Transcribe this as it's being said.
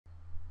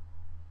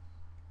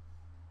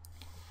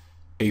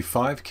a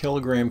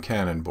 5-kilogram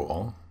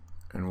cannonball,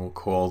 and we'll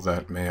call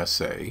that mass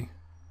A.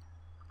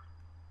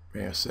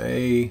 Mass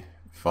A,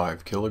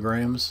 5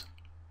 kilograms,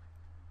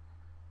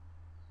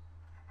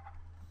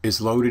 is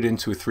loaded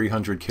into a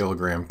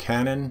 300-kilogram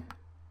cannon,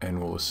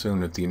 and we'll assume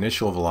that the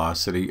initial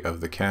velocity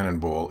of the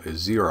cannonball is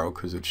 0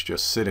 because it's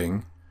just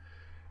sitting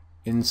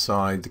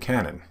inside the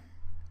cannon.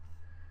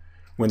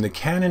 When the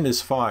cannon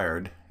is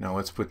fired, now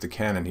let's put the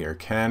cannon here.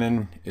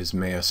 Cannon is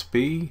mass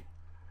B,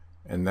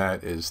 and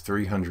that is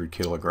 300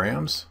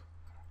 kilograms.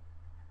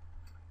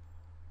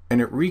 And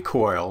it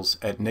recoils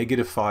at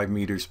 -5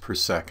 meters per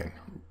second.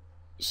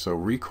 So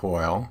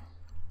recoil,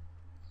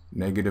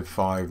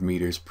 -5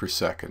 meters per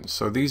second.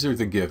 So these are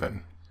the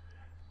given.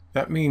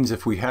 That means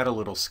if we had a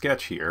little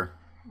sketch here,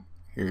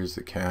 here's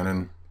the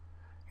cannon,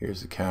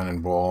 here's the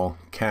cannonball.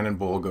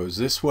 Cannonball goes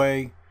this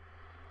way.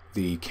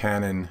 The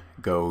cannon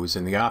goes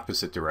in the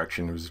opposite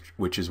direction,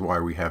 which is why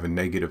we have a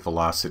negative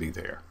velocity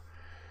there.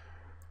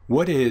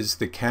 What is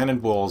the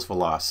cannonball's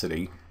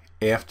velocity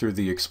after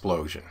the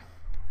explosion?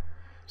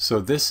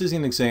 So this is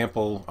an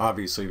example,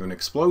 obviously, of an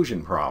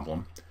explosion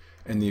problem,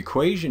 and the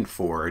equation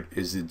for it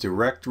is the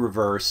direct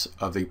reverse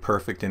of a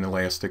perfect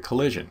inelastic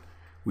collision.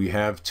 We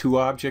have two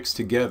objects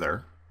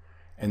together,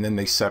 and then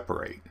they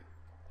separate.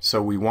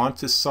 So we want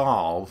to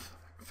solve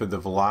for the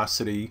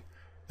velocity,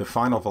 the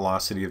final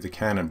velocity of the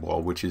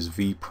cannonball, which is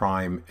v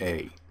prime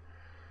a.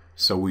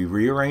 So we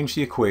rearrange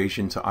the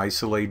equation to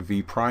isolate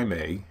v prime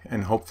a,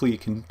 and hopefully you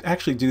can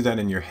actually do that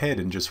in your head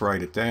and just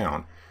write it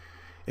down.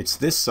 It's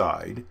this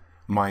side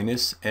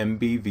minus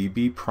mb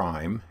vb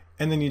prime,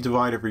 and then you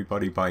divide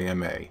everybody by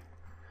ma.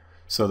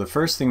 So the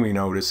first thing we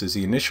notice is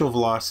the initial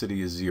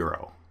velocity is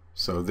 0.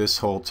 So this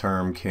whole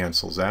term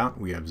cancels out.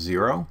 We have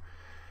 0.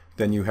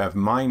 Then you have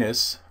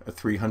minus a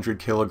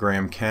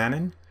 300-kilogram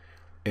cannon.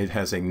 It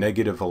has a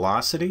negative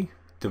velocity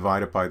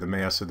divided by the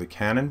mass of the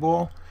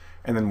cannonball,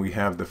 and then we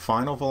have the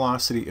final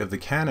velocity of the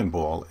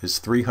cannonball is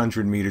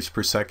 300 meters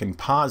per second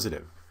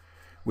positive,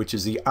 which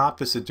is the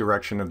opposite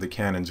direction of the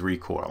cannon's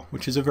recoil,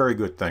 which is a very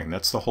good thing.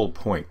 That's the whole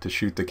point, to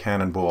shoot the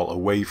cannonball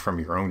away from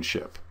your own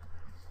ship.